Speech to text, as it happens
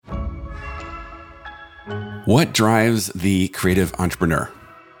What drives the creative entrepreneur?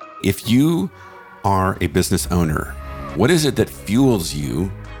 If you are a business owner, what is it that fuels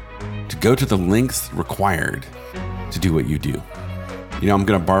you to go to the lengths required to do what you do? You know, I'm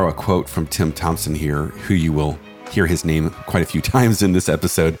going to borrow a quote from Tim Thompson here, who you will hear his name quite a few times in this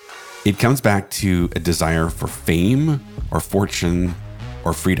episode. It comes back to a desire for fame or fortune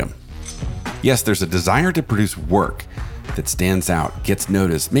or freedom. Yes, there's a desire to produce work that stands out, gets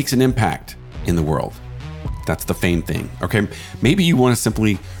noticed, makes an impact in the world. That's the fame thing. Okay, maybe you want to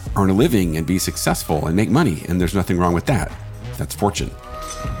simply earn a living and be successful and make money, and there's nothing wrong with that. That's fortune.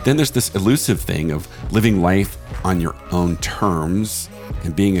 Then there's this elusive thing of living life on your own terms,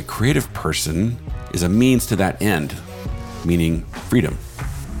 and being a creative person is a means to that end, meaning freedom.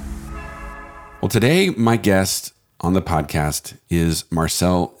 Well, today, my guest on the podcast is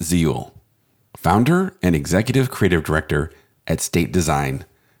Marcel Ziul, founder and executive creative director at State Design,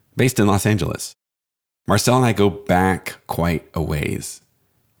 based in Los Angeles. Marcel and I go back quite a ways.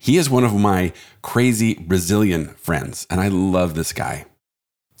 He is one of my crazy Brazilian friends, and I love this guy.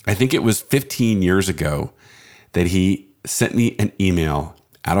 I think it was 15 years ago that he sent me an email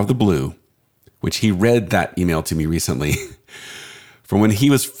out of the blue, which he read that email to me recently, from when he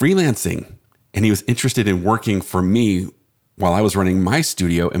was freelancing and he was interested in working for me while I was running my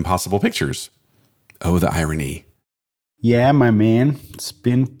studio, Impossible Pictures. Oh, the irony. Yeah, my man. It's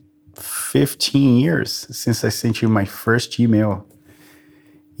been 15 years since I sent you my first email.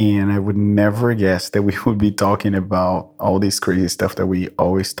 And I would never guess that we would be talking about all this crazy stuff that we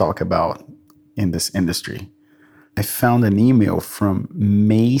always talk about in this industry. I found an email from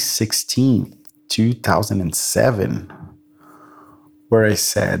May 16th, 2007, where I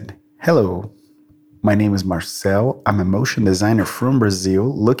said, "Hello, my name is Marcel. I'm a motion designer from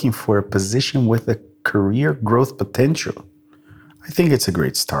Brazil looking for a position with a career growth potential. I think it's a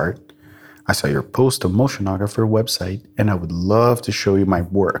great start. I saw your post on Motionographer website, and I would love to show you my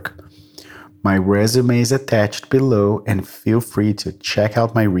work. My resume is attached below, and feel free to check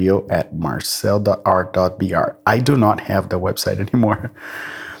out my reel at marcel.art.br. I do not have the website anymore.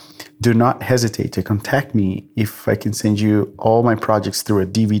 Do not hesitate to contact me if I can send you all my projects through a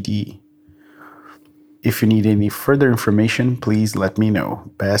DVD. If you need any further information, please let me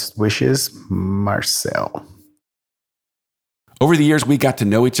know. Best wishes, Marcel." Over the years, we got to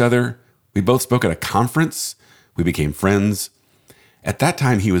know each other. We both spoke at a conference. We became friends. At that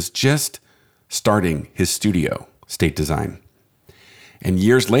time, he was just starting his studio, State Design. And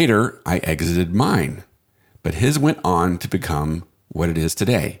years later, I exited mine. But his went on to become what it is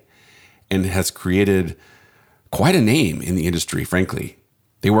today and has created quite a name in the industry, frankly.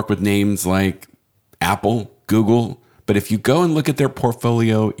 They work with names like Apple, Google. But if you go and look at their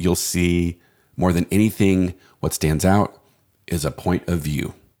portfolio, you'll see more than anything, what stands out is a point of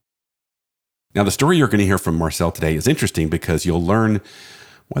view. Now, the story you're going to hear from Marcel today is interesting because you'll learn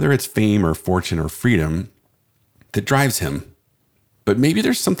whether it's fame or fortune or freedom that drives him. But maybe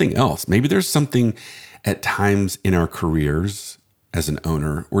there's something else. Maybe there's something at times in our careers as an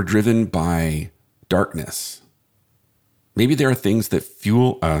owner, we're driven by darkness. Maybe there are things that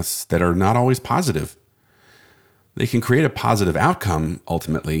fuel us that are not always positive. They can create a positive outcome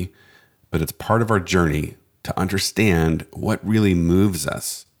ultimately, but it's part of our journey to understand what really moves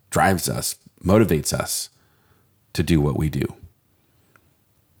us, drives us, motivates us to do what we do.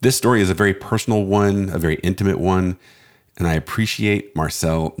 This story is a very personal one, a very intimate one, and I appreciate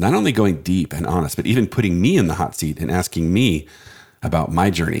Marcel not only going deep and honest, but even putting me in the hot seat and asking me about my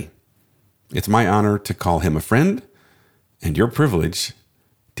journey. It's my honor to call him a friend, and your privilege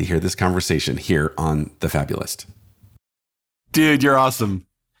to hear this conversation here on The Fabulist. Dude, you're awesome.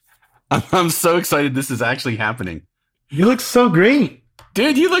 I'm so excited this is actually happening. You look so great.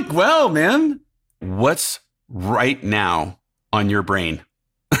 Dude, you look well, man. What's right now on your brain?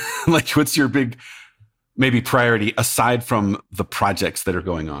 Like, what's your big, maybe priority aside from the projects that are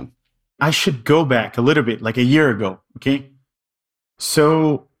going on? I should go back a little bit, like a year ago, okay?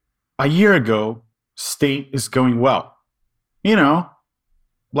 So a year ago, State is going well. You know,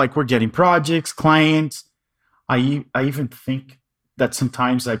 like we're getting projects, clients. I even think that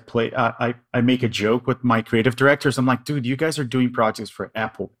sometimes I make a joke with my creative directors. I'm like, dude, you guys are doing projects for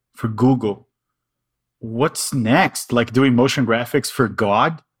Apple, for Google. What's next? Like doing motion graphics for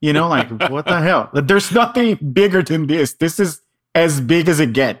God? You know, like what the hell? There's nothing bigger than this. This is as big as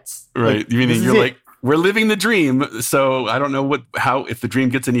it gets. Right. Like, Meaning you're like, we're living the dream. So I don't know how, if the dream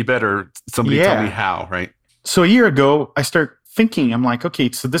gets any better, somebody tell me how, right? So a year ago, I start thinking, I'm like,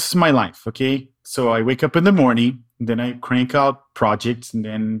 okay, so this is my life. Okay. So I wake up in the morning, and then I crank out projects and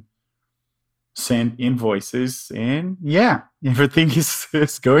then send invoices, and yeah, everything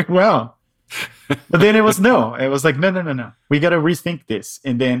is going well. But then it was no. It was like, no, no, no, no. We got to rethink this.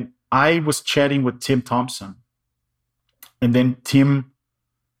 And then I was chatting with Tim Thompson. And then Tim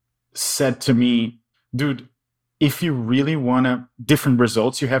said to me, dude, if you really want different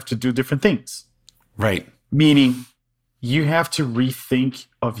results, you have to do different things. Right. Meaning you have to rethink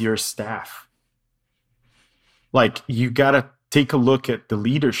of your staff. Like you got to take a look at the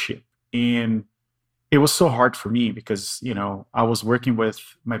leadership. And it was so hard for me because, you know, I was working with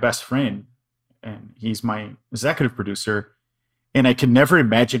my best friend and he's my executive producer. And I could never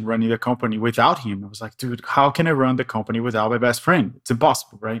imagine running the company without him. I was like, dude, how can I run the company without my best friend? It's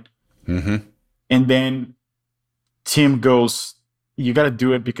impossible, right? Mm-hmm. And then Tim goes, you got to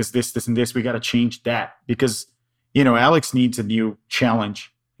do it because this, and this, we got to change that. Because, you know, Alex needs a new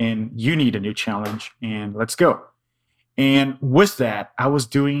challenge and you need a new challenge and let's go. And with that, I was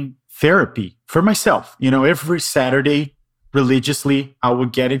doing therapy for myself. You know, every Saturday, religiously, I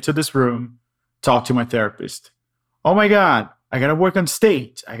would get into this room, talk to my therapist. Oh my God, I got to work on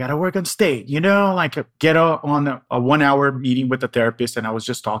state. You know, like get on a 1 hour meeting with the therapist. And I was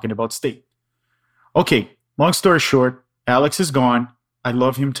just talking about state. Okay, long story short, Alex is gone. I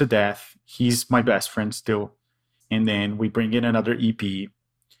love him to death. He's my best friend still. And then we bring in another EP.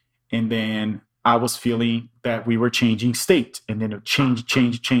 And then I was feeling that we were changing state. And then change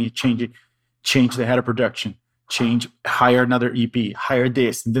the head of production. Hire another EP, hire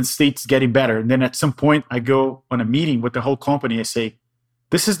this, and then state's getting better. And then at some point I go on a meeting with the whole company. I say,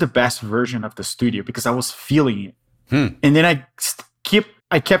 this is the best version of the studio because I was feeling it. And then I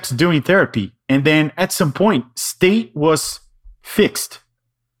kept doing therapy. And then at some point, state was fixed.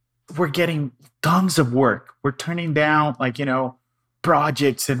 We're getting tons of work. We're turning down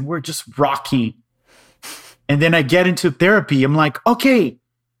projects and we're just rocking. And then I get into therapy. I'm like, okay,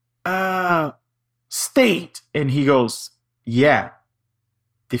 state. And he goes, yeah,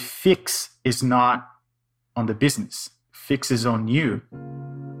 the fix is not on the business. Fix is on you.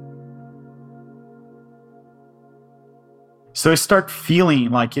 So I start feeling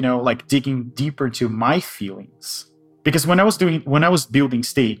like digging deeper into my feelings. Because when I was building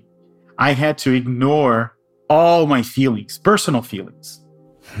state, I had to ignore all my feelings, personal feelings.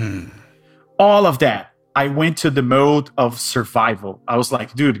 All of that. I went to the mode of survival. I was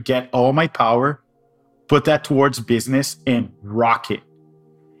like, dude, get all my power, put that towards business and rock it.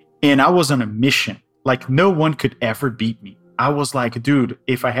 And I was on a mission. Like no one could ever beat me. I was like, dude,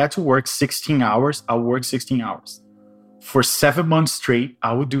 if I had to work 16 hours, I'll work 16 hours. For 7 months straight,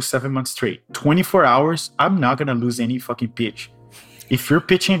 I would do 7 months straight. 24 hours, I'm not going to lose any fucking pitch. If you're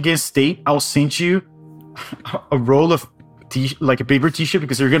pitching against state, I'll send you a roll of a paper t-shirt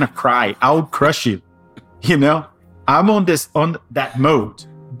because you're going to cry. I'll crush you. You know, I'm on that mode.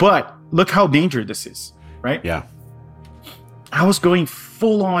 But look how dangerous this is, right? Yeah. I was going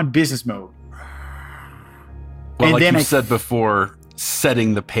full on business mode. Well, and like then you said before,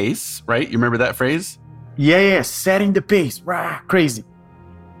 setting the pace, right? You remember that phrase? Yeah, setting the pace, crazy.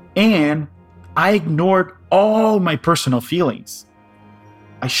 And I ignored all my personal feelings.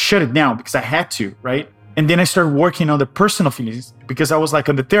 I shut it down because I had to, right? And then I started working on the personal feelings because I was like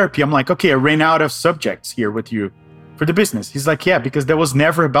on the therapy. I'm like, okay, I ran out of subjects here with you for the business. He's like, yeah, because that was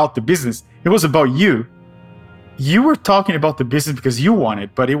never about the business. It was about you. You were talking about the business because you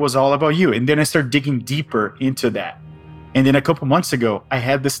wanted, but it was all about you. And then I started digging deeper into that. And then a couple months ago, I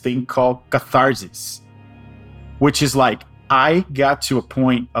had this thing called catharsis, which is like, I got to a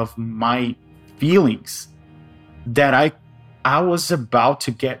point of my feelings that I was about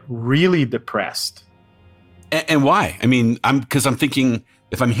to get really depressed. And why? I mean, because I'm thinking,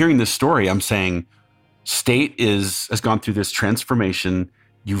 if I'm hearing this story, I'm saying state has gone through this transformation.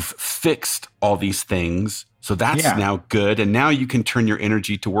 You've fixed all these things. So that's now good. And now you can turn your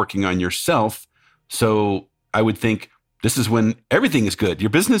energy to working on yourself. So I would think this is when everything is good.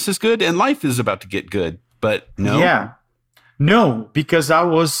 Your business is good and life is about to get good. But no. Yeah. No, because I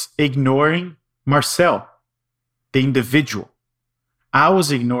was ignoring Marcel, the individual. I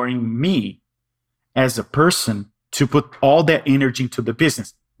was ignoring me as a person to put all that energy into the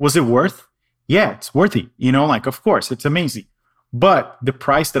business. Was it worth? Yeah, it's worthy. Of course, it's amazing. But the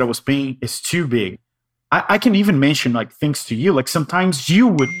price that I was paying is too big. I can even mention things to you. Like sometimes you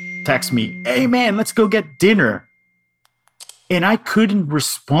would text me, hey man, let's go get dinner. And I couldn't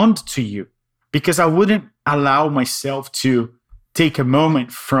respond to you because I wouldn't allow myself to take a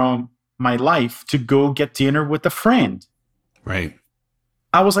moment from my life to go get dinner with a friend. Right.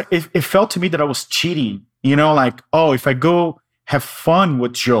 I was like, it felt to me that I was cheating, if I go have fun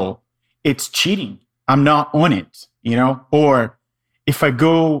with Joe, it's cheating. I'm not on it, or if I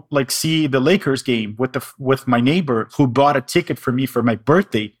go see the Lakers game with my neighbor who bought a ticket for me for my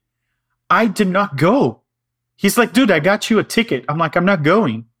birthday, I did not go. He's like, dude, I got you a ticket. I'm like, I'm not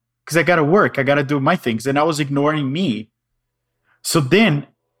going because I got to work. I got to do my things. And I was ignoring me. So then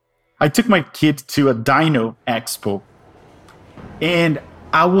I took my kid to a Dino Expo, and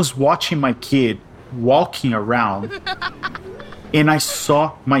I was watching my kid walking around, and I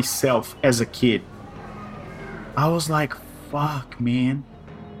saw myself as a kid. I was like, fuck, man.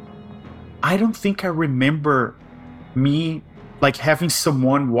 I don't think I remember me like having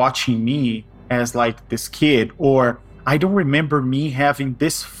someone watching me as like this kid, or I don't remember me having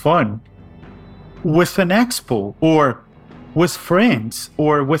this fun with an expo or with friends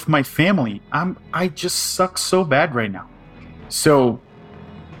or with my family. I just suck so bad right now. So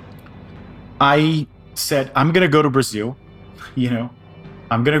I said, I'm gonna go to Brazil,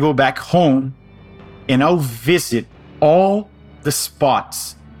 I'm gonna go back home and I'll visit all the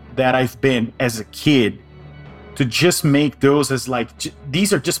spots that I've been as a kid to just make those as like,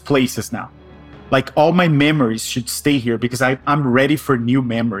 these are just places now. Like all my memories should stay here because I'm ready for new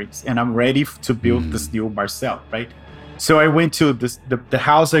memories and I'm ready to build this new Marcel, right? So I went to the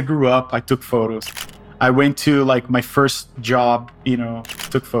house I grew up. I took photos. I went to like my first job,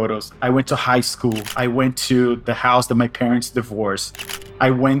 took photos. I went to high school. I went to the house that my parents divorced.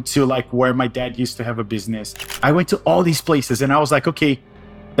 I went to like where my dad used to have a business. I went to all these places and I was like, okay,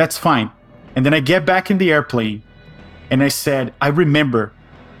 that's fine. And then I get back in the airplane and I said, I remember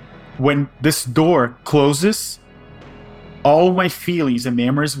when this door closes, all my feelings and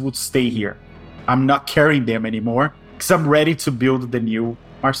memories would stay here. I'm not carrying them anymore because I'm ready to build the new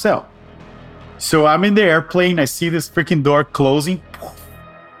Marcel. So I'm in the airplane. I see this freaking door closing.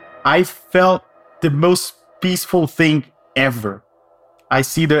 I felt the most peaceful thing ever. I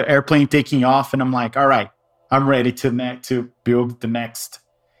see the airplane taking off and I'm like, all right, I'm ready to build the next,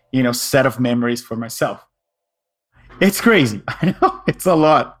 set of memories for myself. It's crazy. I know it's a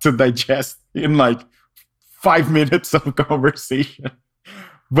lot to digest in like 5 minutes of conversation,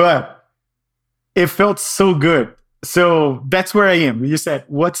 but it felt so good. So that's where I am. You said,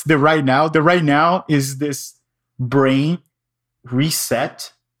 what's the right now? The right now is this brain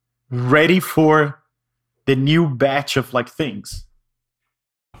reset, ready for the new batch of like things.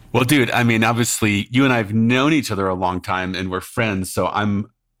 Well, dude, I mean, obviously you and I have known each other a long time and we're friends. So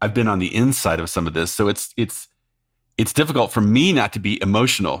I've been on the inside of some of this. So it's difficult for me not to be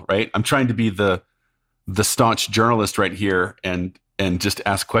emotional, right? I'm trying to be the staunch journalist right here and just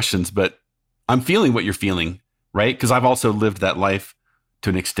ask questions, but I'm feeling what you're feeling, right? Because I've also lived that life to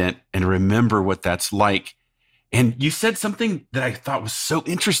an extent and remember what that's like. And you said something that I thought was so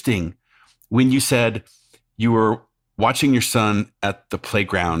interesting when you said you were watching your son at the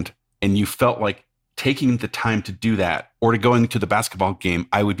playground and you felt like taking the time to do that or to going to the basketball game,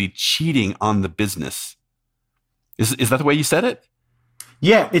 I would be cheating on the business. Is that the way you said it?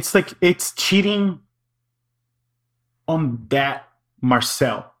 Yeah, it's like it's cheating on that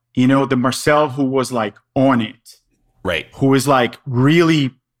Marcel. The Marcel who was like on it. Right. Who is like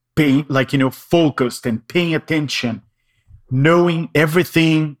really paying, like, focused and paying attention, knowing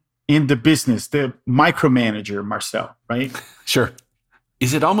everything in the business, the micromanager Marcel, right? Sure.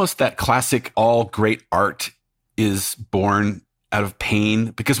 Is it almost that classic all great art is born out of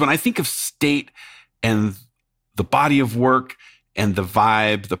pain? Because when I think of State and the body of work and the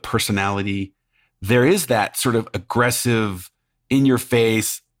vibe, the personality, there is that sort of aggressive, in your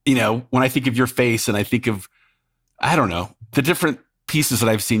face, when I think of your face and I think of, I don't know, the different pieces that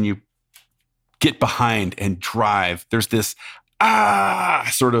I've seen you get behind and drive, there's this,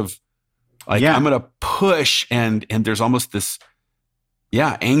 sort of like, I'm going to push and there's almost this,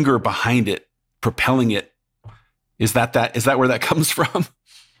 anger behind it, propelling it. Is that where that comes from?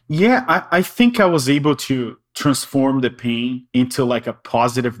 Yeah, I think I was able to transform the pain into like a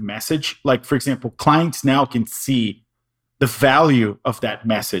positive message. Like, for example, clients now can see the value of that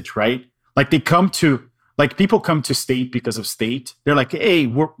message, right? Like people come to State because of State. They're like,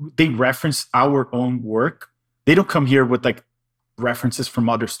 hey, they reference our own work. They don't come here with like references from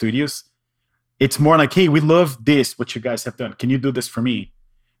other studios. It's more like, hey, we love this, what you guys have done. Can you do this for me?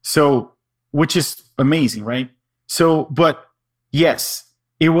 So, which is amazing, right? So, but yes,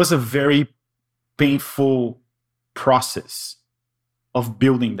 it was a very painful process of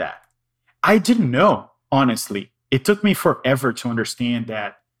building that. I didn't know, honestly. It took me forever to understand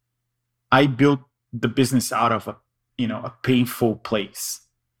that I built the business out of a painful place.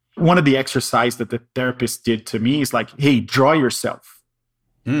 One of the exercises that the therapist did to me is like, hey, draw yourself.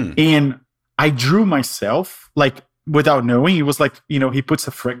 And I drew myself like without knowing. It was like, he puts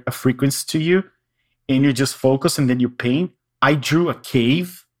a frequency to you and you just focus and then you paint. I drew a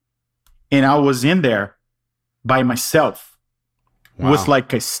cave and I was in there by myself with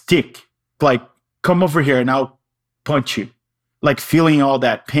like a stick like, come over here and I'll punch you, like feeling all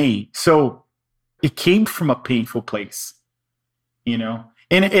that pain. So it came from a painful place, you know,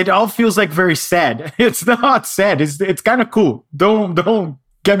 and it all feels like very sad. It's not sad. It's kind of cool. Don't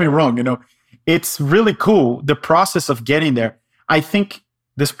get me wrong. You know, it's really cool. The process of getting there. I think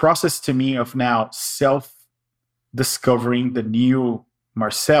this process to me of now self discovering the new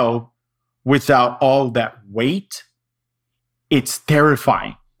Marcel without all that weight, it's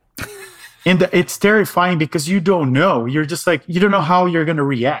terrifying. And it's terrifying because you don't know. You're just like, you don't know how you're going to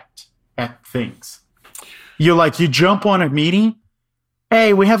react at things. You jump on a meeting.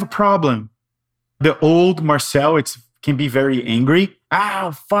 Hey, we have a problem. The old Marcel, can be very angry.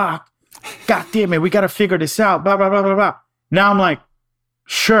 Oh, fuck. God damn it. We got to figure this out. Blah, blah, blah, blah, blah. Now I'm like,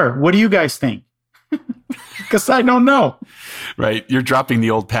 sure. What do you guys think? Because I don't know. Right. You're dropping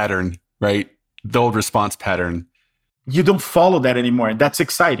the old pattern, right? The old response pattern. You don't follow that anymore. That's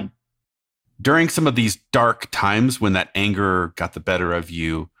exciting. During some of these dark times when that anger got the better of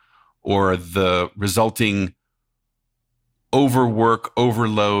you, or the resulting overwork,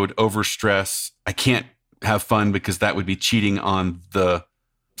 overload, overstress, I can't have fun because that would be cheating on the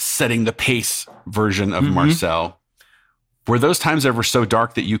setting the pace version of Marcel. Were those times ever so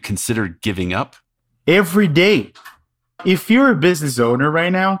dark that you considered giving up? Every day. If you're a business owner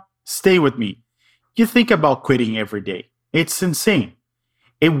right now, stay with me. You think about quitting every day. It's insane.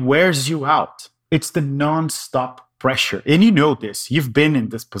 It wears you out. It's the nonstop pressure. And you know this. You've been in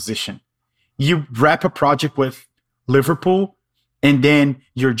this position. You wrap a project with Liverpool, and then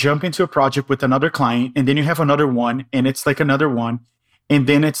you're jumping to a project with another client, and then you have another one, and it's like another one. And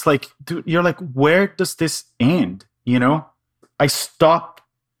then it's like, dude, you're like, where does this end? You know? I stopped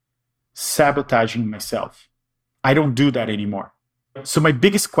sabotaging myself. I don't do that anymore. So my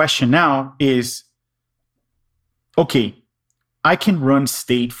biggest question now is, okay, I can run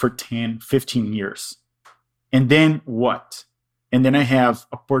state for 10, 15 years. And then what? And then I have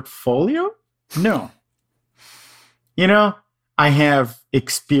a portfolio? No. You know, I have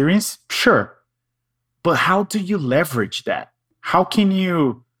experience? Sure. But how do you leverage that? How can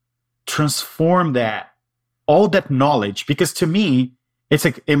you transform that, all that knowledge? Because to me, it's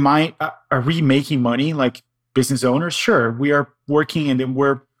like, are we making money like business owners? Sure. We are working, and then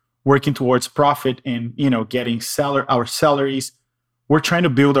we're working towards profit and, you know, getting our salaries. We're trying to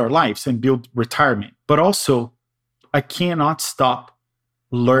build our lives and build retirement. But also, I cannot stop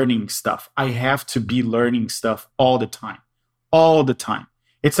learning stuff. I have to be learning stuff all the time. All the time.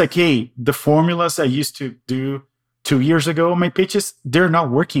 It's like, hey, the formulas I used to do 2 years ago, my pitches, they're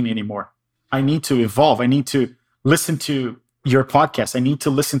not working anymore. I need to evolve. I need to listen to your podcast. I need to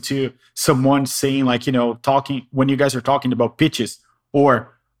listen to someone saying, like, you know, talking when you guys are talking about pitches,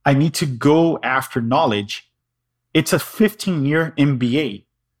 or I need to go after knowledge. It's a 15-year MBA.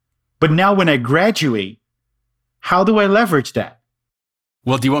 But now when I graduate, how do I leverage that?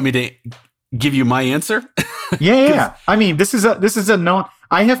 Well, do you want me to give you my answer? Yeah. I mean, this is a known.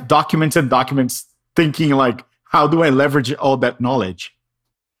 I have documents and documents thinking like, how do I leverage all that knowledge?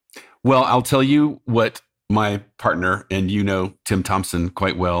 Well, I'll tell you what my partner, and you know Tim Thompson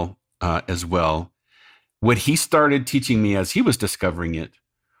quite well as well, what he started teaching me as he was discovering it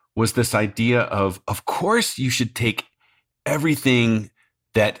was this idea of course, you should take everything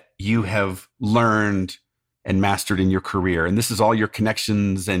that you have learned and mastered in your career. And this is all your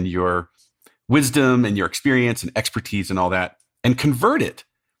connections and your wisdom and your experience and expertise and all that, and convert it.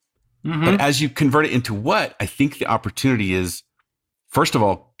 But as you convert it into what, I think the opportunity is, first of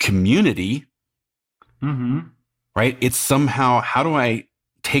all, community, right? It's somehow, how do I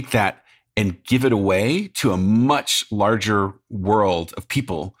take that and give it away to a much larger world of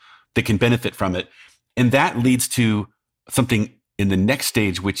people that can benefit from it? And that leads to something in the next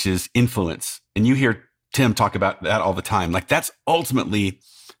stage, which is influence. And you hear Tim talk about that all the time. Like, that's ultimately,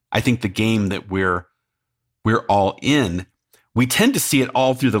 I think, the game that we're all in. We tend to see it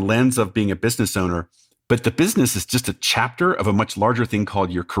all through the lens of being a business owner, but the business is just a chapter of a much larger thing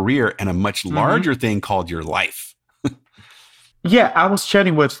called your career and a much larger thing called your life. Yeah, I was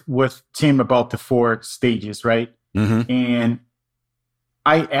chatting with Tim about the 4 stages, right? And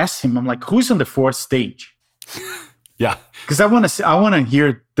I asked him, I'm like, who's on the 4th stage? Yeah, because I want to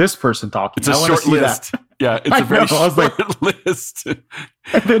hear this person talking. It's a short list. That. Yeah, it's a very short list.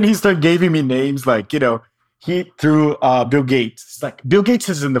 And then he started giving me names like, you know, he threw Bill Gates. It's like, Bill Gates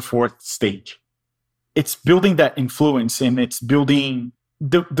is in the 4th stage. It's building that influence, and it's building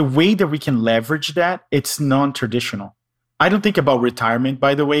the way that we can leverage that. It's non-traditional. I don't think about retirement,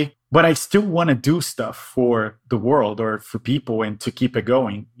 by the way, but I still want to do stuff for the world or for people and to keep it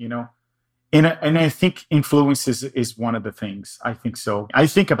going, you know? And I think influence is one of the things. I think so. I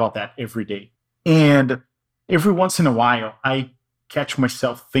think about that every day. And every once in a while, I catch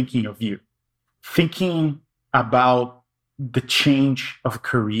myself thinking of you, thinking about the change of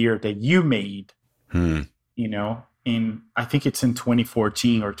career that you made, I think it's in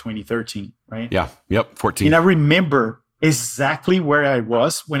 2014 or 2013, right? Yeah. Yep. 14. And I remember exactly where I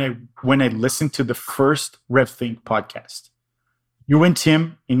was when I listened to the first RevThink podcast. You and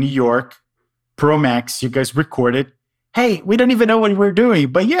Tim in New York, Pro Max, you guys recorded. Hey, we don't even know what we're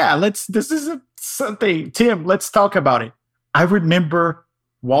doing, but yeah, this is something. Tim, let's talk about it. I remember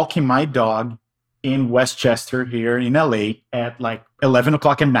walking my dog in Westchester here in LA at like 11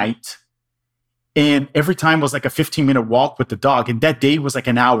 o'clock at night. And every time was like a 15-minute walk with the dog. And that day was like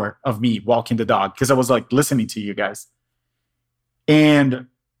an hour of me walking the dog because I was like listening to you guys. And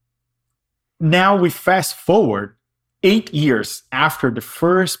now we fast forward 8 years after the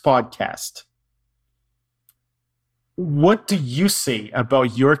first podcast. What do you say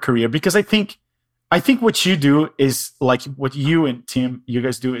about your career? Because I think what you do is like what you and Tim, you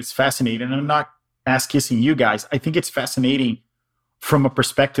guys do is fascinating. And I'm not ass kissing you guys. I think it's fascinating from a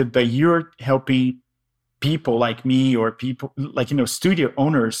perspective that you're helping people like me or people like, studio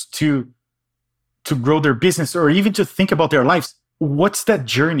owners to grow their business or even to think about their lives. What's that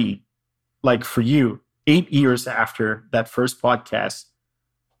journey like for you 8 years after that first podcast?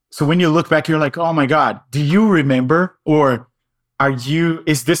 So when you look back, you're like, oh my God, do you remember? Or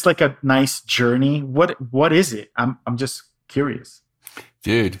is this like a nice journey? What is it? I'm just curious.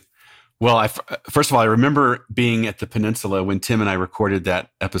 Dude. Well, first of all, I remember being at the Peninsula when Tim and I recorded that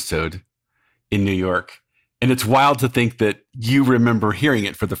episode in New York. And it's wild to think that you remember hearing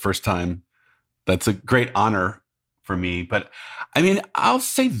it for the first time. That's a great honor for me. But I mean, I'll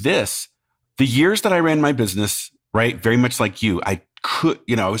say this. The years that I ran my business, right, very much like you, I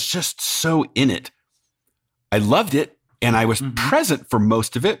was just so in it. I loved it and I was present for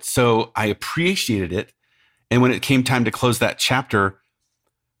most of it. So I appreciated it. And when it came time to close that chapter,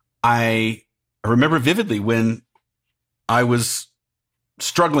 I remember vividly when I was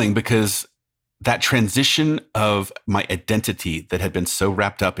struggling because that transition of my identity that had been so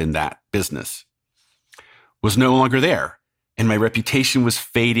wrapped up in that business was no longer there. And my reputation was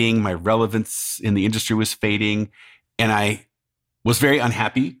fading. My relevance in the industry was fading. And I was very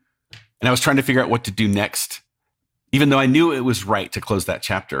unhappy. And I was trying to figure out what to do next, even though I knew it was right to close that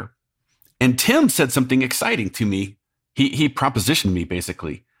chapter. And Tim said something exciting to me. He propositioned me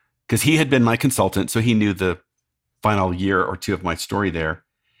basically, because he had been my consultant. So he knew the final year or two of my story there.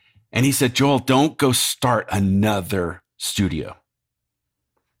 And he said, Joel, don't go start another studio.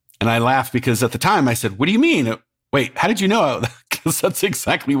 And I laughed because at the time I said, what do you mean? Wait, how did you know? Because that's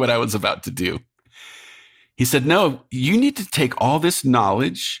exactly what I was about to do. He said, no, you need to take all this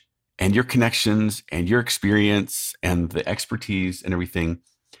knowledge and your connections and your experience and the expertise and everything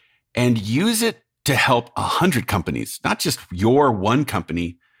and use it to help 100 companies, not just your one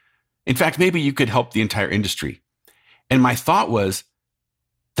company. In fact, maybe you could help the entire industry. And my thought was,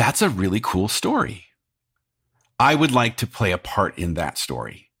 that's a really cool story. I would like to play a part in that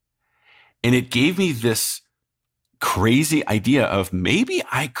story. And it gave me this crazy idea of maybe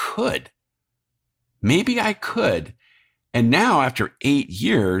I could. And now after 8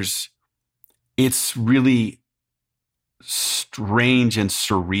 years, it's really strange and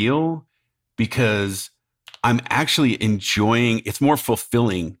surreal because I'm actually enjoying, it's more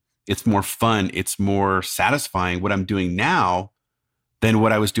fulfilling, it's more fun, it's more satisfying what I'm doing now than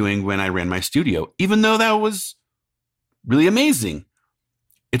what I was doing when I ran my studio, even though that was really amazing.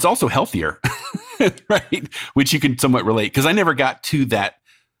 It's also healthier, right? Which you can somewhat relate because I never got to that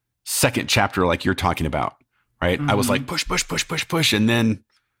second chapter like you're talking about, right? I was like push. And then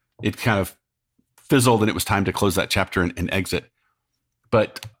it kind of fizzled and it was time to close that chapter and exit.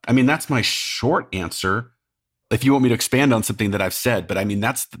 But I mean, that's my short answer. If you want me to expand on something that I've said, but I mean,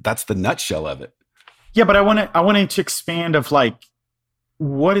 that's the nutshell of it. Yeah, but I wanted to expand of like,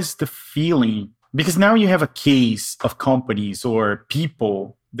 what is the feeling? Because now you have a case of companies or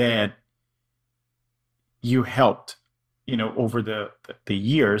people that you helped, over the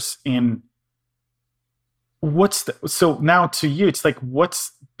years. And so now to you, it's like,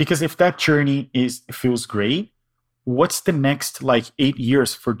 because if that journey feels great, what's the next like 8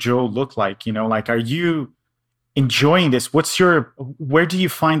 years for Joe look like? Like, are you enjoying this? Where do you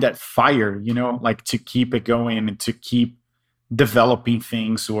find that fire, like to keep it going and to keep developing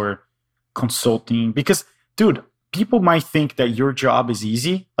things or consulting? Because, dude, people might think that your job is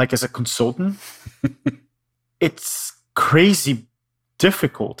easy, like as a consultant. It's crazy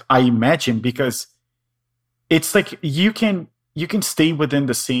difficult, I imagine, because it's like you can you can stay within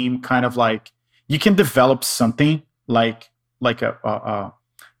the same kind of like, you can develop something like a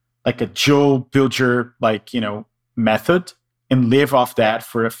Joe Builder, like, method, and live off that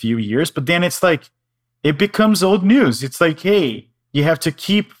for a few years. But then it's like, it becomes old news. It's like, hey, you have to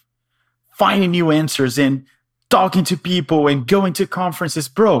keep finding new answers and talking to people and going to conferences.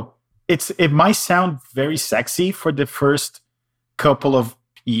 Bro, it might sound very sexy for the first couple of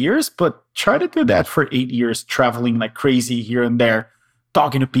years, but try to do that for 8 years, traveling like crazy here and there,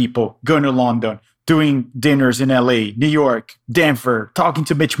 talking to people, going to London, doing dinners in LA, New York, Denver, talking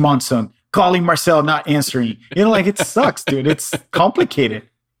to Mitch Monson, calling Marcel, not answering. Like, it sucks, dude. It's complicated.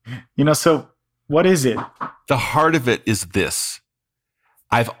 So what is it? The heart of it is this.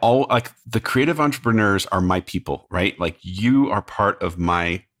 Like, the creative entrepreneurs are my people, right? Like, you are part of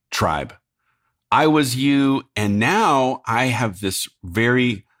my tribe. I was you, and now I have this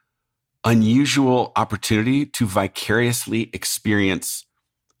very unusual opportunity to vicariously experience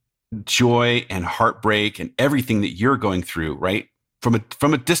joy and heartbreak and everything that you're going through, right?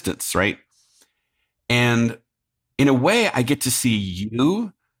 From a distance, right? And in a way, I get to see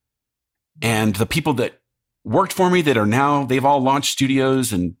you and the people that worked for me that are now, they've all launched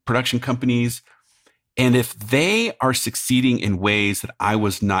studios and production companies. And if they are succeeding in ways that I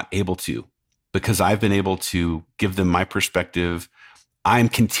was not able to, because I've been able to give them my perspective, I'm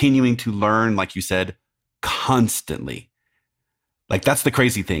continuing to learn, like you said, constantly. Like, that's the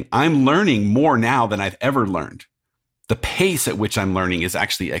crazy thing. I'm learning more now than I've ever learned. The pace at which I'm learning is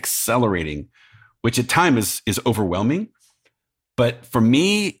actually accelerating, which at times is overwhelming. But for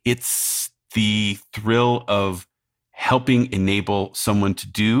me, it's the thrill of helping enable someone to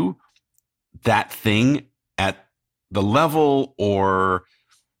do that thing at the level or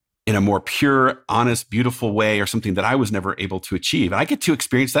in a more pure, honest, beautiful way, or something that I was never able to achieve. And I get to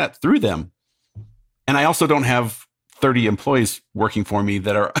experience that through them. And I also don't have 30 employees working for me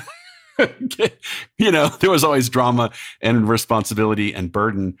that are, there was always drama and responsibility and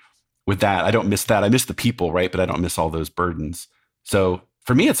burden with that. I don't miss that. I miss the people, right? But I don't miss all those burdens. So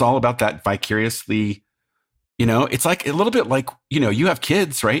for me, it's all about that vicariously, it's like a little bit like, you have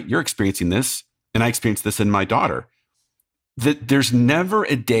kids, right? You're experiencing this, and I experienced this in my daughter. That there's never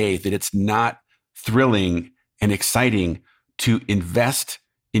a day that it's not thrilling and exciting to invest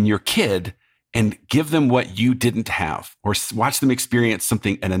in your kid and give them what you didn't have, or watch them experience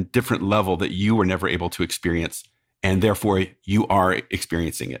something at a different level that you were never able to experience. And therefore you are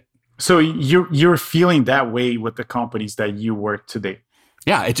experiencing it. So you're feeling that way with the companies that you work today.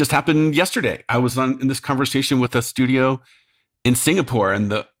 Yeah, it just happened yesterday. I was in this conversation with a studio in Singapore,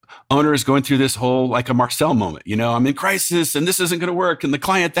 and the owner is going through this whole, like, a Marcel moment. I'm in crisis, and this isn't going to work, and the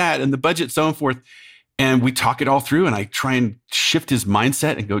client that, and the budget, so on and forth. And we talk it all through, and I try and shift his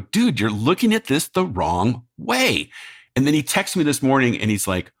mindset and go, dude, you're looking at this the wrong way. And then he texts me this morning, and he's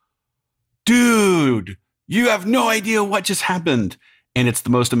like, dude, you have no idea what just happened. And it's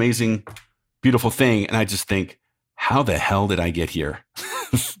the most amazing, beautiful thing. And I just think, how the hell did I get here?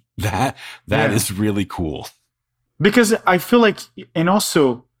 That is really cool. Because I feel like, and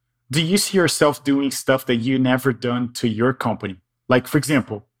also, do you see yourself doing stuff that you never done to your company? Like, for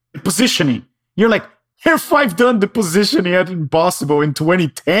example, positioning. You're like, if I've done the positioning at Impossible in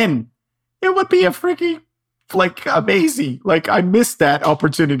 2010, it would be a freaking, like, amazing. Like, I missed that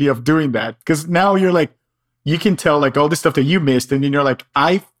opportunity of doing that. Because now you're like, you can tell, like, all the stuff that you missed. And then you're like,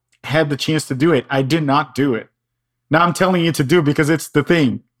 I had the chance to do it. I did not do it. Now I'm telling you to do, because it's the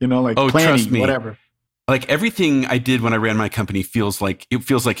thing, like, planning, trust me. whatever. Like, everything I did when I ran my company feels like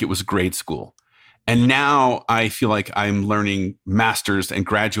it was grade school. And now I feel like I'm learning master's and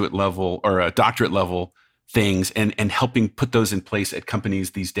graduate level or a doctorate level things and helping put those in place at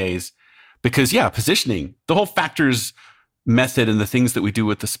companies these days. Because, positioning, the whole factors method and the things that we do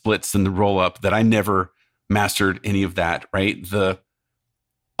with the splits and the roll up, that I never mastered any of that, right?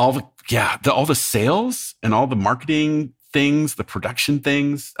 All the sales and all the marketing things, the production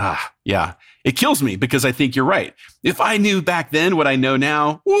things. It kills me, because I think you're right. If I knew back then what I know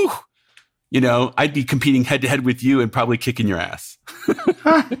now, I'd be competing head to head with you and probably kicking your ass.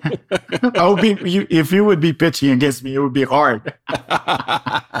 If you would be pitching against me, it would be hard.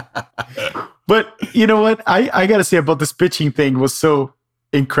 But you know what? I got to say about this pitching thing was so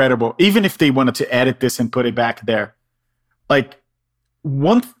incredible. Even if they wanted to edit this and put it back there. Like,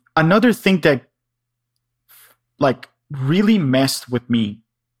 another thing that, like, really messed with me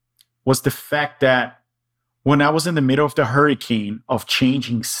was the fact that when I was in the middle of the hurricane of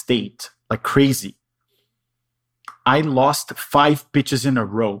changing state like crazy, I lost 5 pitches in a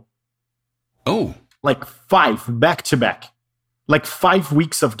row. Oh. Like 5 back to back. Like 5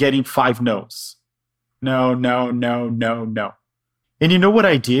 weeks of getting 5 no's. No. And you know what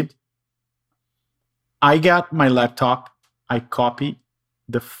I did? I got my laptop. I copied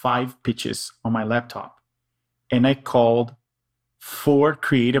the 5 pitches on my laptop, and I called 4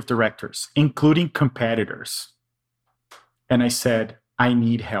 creative directors, including competitors. And I said, I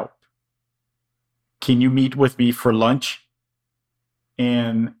need help. Can you meet with me for lunch?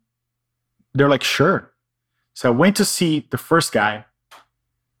 And they're like, sure. So I went to see the first guy,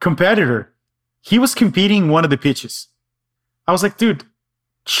 competitor. He was competing one of the pitches. I was like, dude,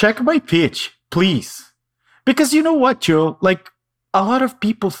 check my pitch, please. Because you know what, Joe? Like, a lot of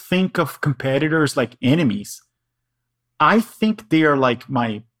people think of competitors like enemies. I think they're like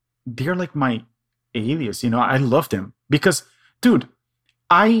my alias. I love them because, dude,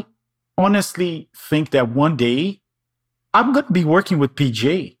 I honestly think that one day I'm going to be working with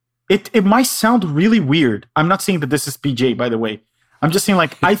PJ. It might sound really weird. I'm not saying that this is PJ, by the way. I'm just saying,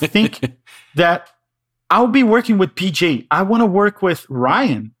 like, I think that I'll be working with PJ. I want to work with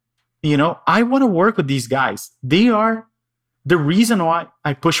Ryan. I want to work with these guys. They are the reason why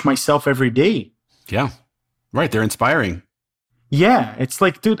I push myself every day. Yeah. Right. They're inspiring. Yeah. It's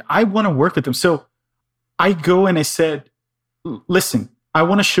like, dude, I want to work with them. So I go and I said, listen, I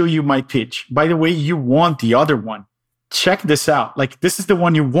want to show you my pitch. By the way, you want the other one. Check this out. Like, this is the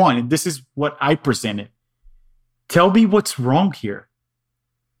one you want, and this is what I presented. Tell me what's wrong here.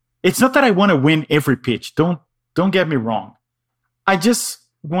 It's not that I want to win every pitch. Don't get me wrong. I just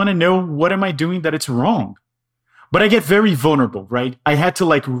want to know what am I doing that it's wrong. But I get very vulnerable, right? I had to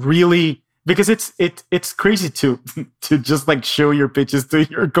like really, because it's crazy to just like show your pitches to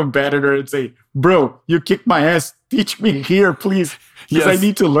your competitor and say, bro, you kicked my ass. Teach me here, please, because I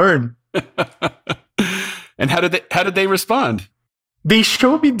need to learn. And how did they respond? They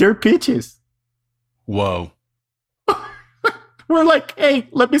showed me their pitches. Whoa. We're like, hey,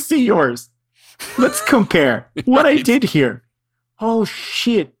 let me see yours. Let's compare what I did here. Oh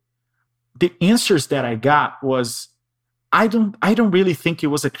shit. The answers that I got was, I don't really think it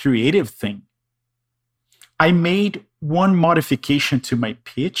was a creative thing. I made one modification to my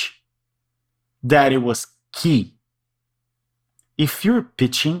pitch that it was key. If you're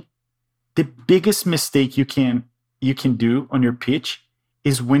pitching, the biggest mistake you can do on your pitch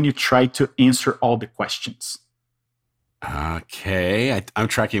is when you try to answer all the questions. Okay, I'm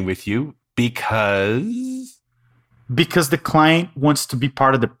tracking with you because the client wants to be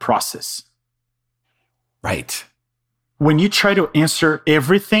part of the process. Right. When you try to answer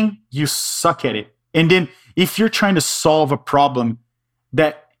everything, you suck at it. And then if you're trying to solve a problem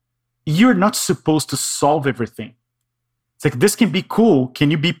that you're not supposed to solve everything. It's like, this can be cool.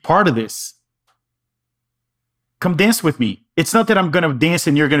 Can you be part of this? Come dance with me. It's not that I'm going to dance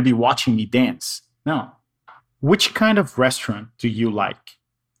and you're going to be watching me dance. No. Which kind of restaurant do you like?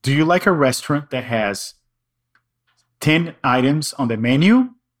 Do you like a restaurant that has 10 items on the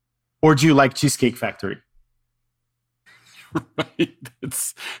menu? Or do you like Cheesecake Factory? Right.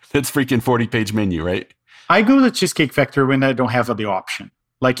 That's freaking 40-page menu, right? I go to Cheesecake Factory when I don't have the option.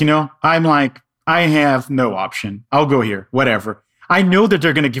 Like, I'm like, I have no option. I'll go here, whatever. I know that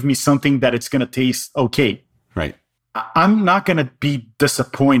they're going to give me something that it's going to taste okay. Right. I'm not going to be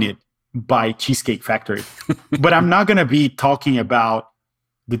disappointed by Cheesecake Factory, but I'm not going to be talking about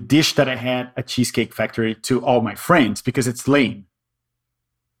the dish that I had at Cheesecake Factory to all my friends because it's lame.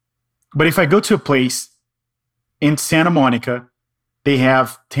 But if I go to a place in Santa Monica, they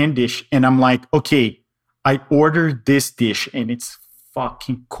have 10 dish and I'm like, okay, I ordered this dish and it's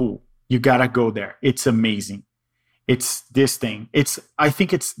fucking cool. You got to go there. It's amazing. It's this thing. I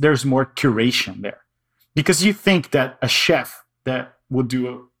think there's more curation there because you think that a chef that would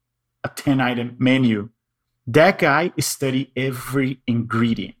do a 10-item menu, that guy is studying every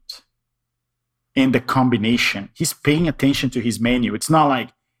ingredient and the combination. He's paying attention to his menu. It's not like,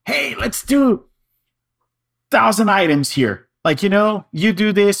 hey, let's do 1,000 items here. Like, you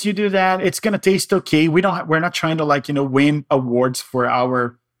do this, you do that. It's going to taste okay. We're not trying to win awards for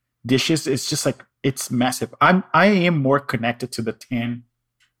our dishes. It's just like, it's massive. I am more connected to the 10,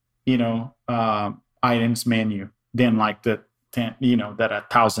 items menu than like the 10, that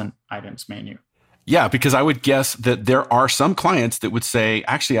 1,000 items menu. Yeah, because I would guess that there are some clients that would say,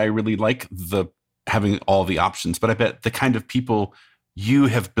 actually, I really like having all the options, but I bet the kind of people you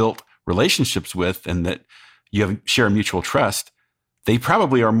have built relationships with and that you share a mutual trust, they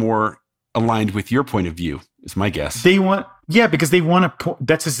probably are more aligned with your point of view, is my guess. Because they want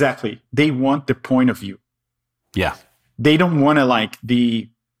that's exactly, they want the point of view. Yeah. They don't want to like the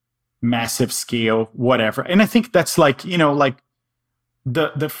massive scale, whatever. And I think that's like, like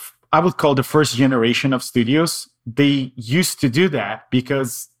I would call the first generation of studios. They used to do that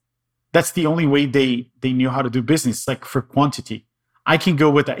because that's the only way they knew how to do business, like for quantity. I can go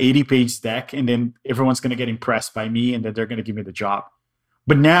with an 80-page deck and then everyone's going to get impressed by me and then they're going to give me the job.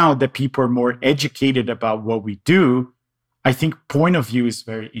 But now that people are more educated about what we do, I think point of view is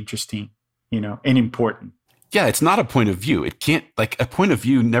very interesting, and important. Yeah, it's not a point of view. It can't, like, a point of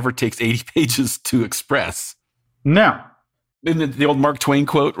view never takes 80 pages to express. No. In the old Mark Twain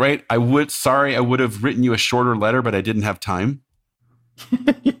quote, right? I would have written you a shorter letter, but I didn't have time.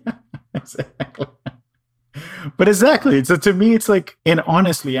 Yeah, exactly. But exactly. So to me, it's like, and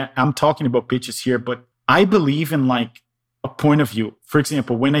honestly, I'm talking about pitches here, but I believe in like a point of view. For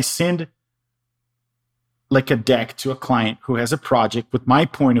example, when I send like a deck to a client who has a project with my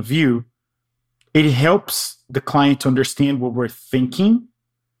point of view, it helps the client to understand what we're thinking.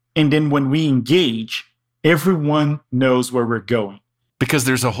 And then when we engage, everyone knows where we're going. Because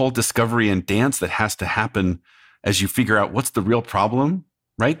there's a whole discovery and dance that has to happen as you figure out what's the real problem,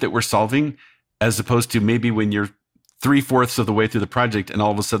 right, that we're solving, as opposed to maybe when you're 3/4 of the way through the project and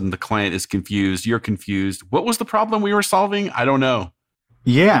all of a sudden the client is confused, you're confused. What was the problem we were solving? I don't know.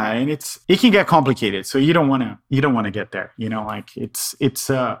 Yeah, and it can get complicated. So you don't want to get there,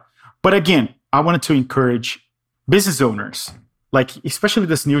 but again, I wanted to encourage business owners, like especially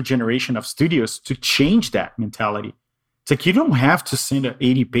this new generation of studios, to change that mentality. It's like, you don't have to send an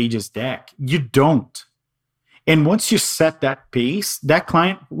 80 pages deck. You don't. And once you set that pace, that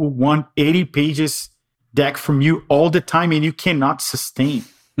client will want 80 pages deck from you all the time, and you cannot sustain.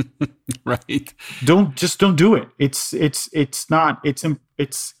 Right. Don't do it. It's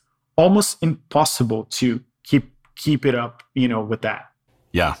almost impossible to keep it up, with that.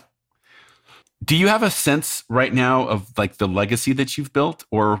 Yeah. Do you have a sense right now of like the legacy that you've built,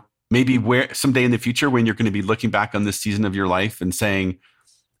 or maybe where someday in the future when you're going to be looking back on this season of your life and saying,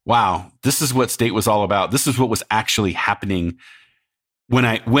 wow, this is what State was all about. This is what was actually happening when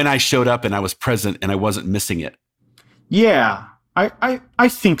I showed up and I was present and I wasn't missing it. Yeah, I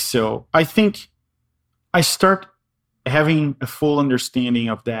think so. I think I start having a full understanding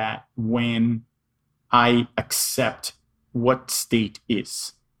of that when I accept what State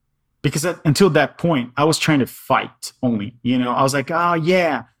is. Because until that point, I was trying to fight only. I was like, oh,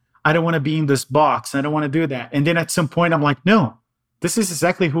 yeah, I don't want to be in this box. I don't want to do that. And then at some point, I'm like, no, this is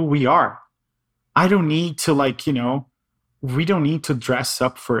exactly who we are. I don't need to we don't need to dress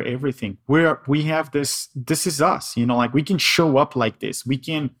up for everything. We have this is us, we can show up like this. We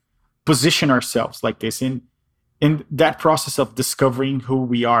can position ourselves like this. And in that process of discovering who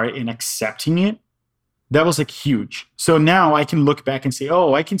we are and accepting it, that was like huge. So now I can look back and say,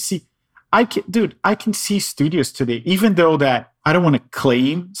 oh, I can see studios today, even though that I don't want to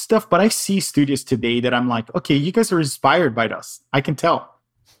claim stuff, but I see studios today that I'm like, okay, you guys are inspired by us. I can tell.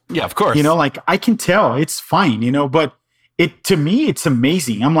 Yeah, of course. I can tell. It's fine, but to me, it's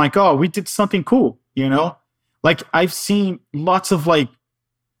amazing. I'm like, oh, we did something cool, Like I've seen lots of like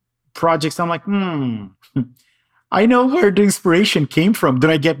projects. I'm like, I know where the inspiration came from. Did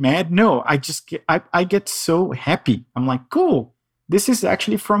I get mad? No, I get so happy. I'm like, cool. This is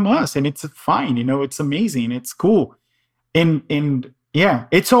actually from us, and it's fine. It's amazing. It's cool. And yeah,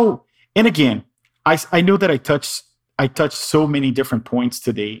 it's all. And again, I know that I touched so many different points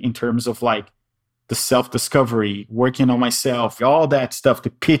today in terms of like the self-discovery, working on myself, all that stuff, the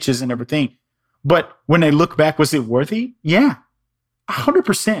pitches and everything. But when I look back, was it worthy? Yeah,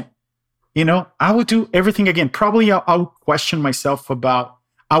 100%. I would do everything again. Probably I'll question myself about,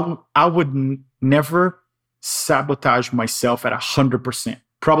 I would never sabotage myself at 100%,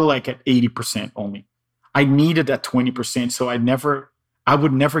 probably like at 80% only. I needed that 20%. So I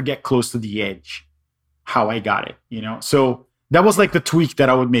would never get close to the edge, how I got it, So that was like the tweak that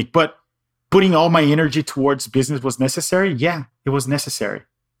I would make. But putting all my energy towards business was necessary. Yeah, it was necessary.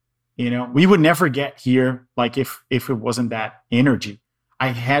 We would never get here like if it wasn't that energy. I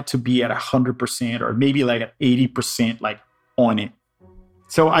had to be at 100% or maybe like at 80% like on it.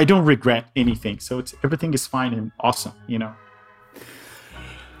 So I don't regret anything. So everything is fine and awesome,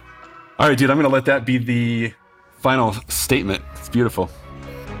 All right, dude, I'm going to let that be the final statement. It's beautiful.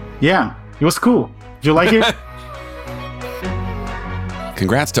 Yeah, it was cool. Did you like it?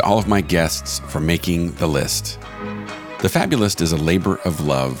 Congrats to all of my guests for making the list. The Fabulist is a labor of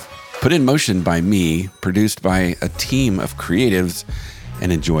love, put in motion by me, produced by a team of creatives,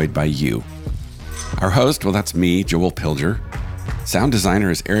 and enjoyed by you. Our host, well, that's me, Joel Pilger. Sound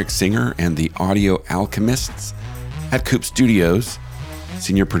designer is Eric Singer and the Audio Alchemists at Coop Studios.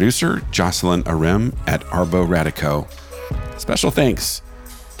 Senior producer, Jocelyn Arem at Arbo Radico. Special thanks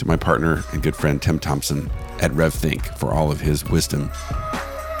to my partner and good friend, Tim Thompson at RevThink for all of his wisdom.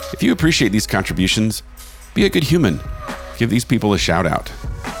 If you appreciate these contributions, be a good human. Give these people a shout out.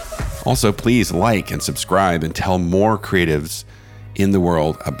 Also, please like and subscribe and tell more creatives in the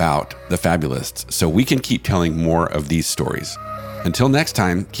world about the Fabulists so we can keep telling more of these stories. Until next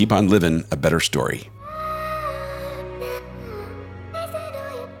time, keep on living a better story.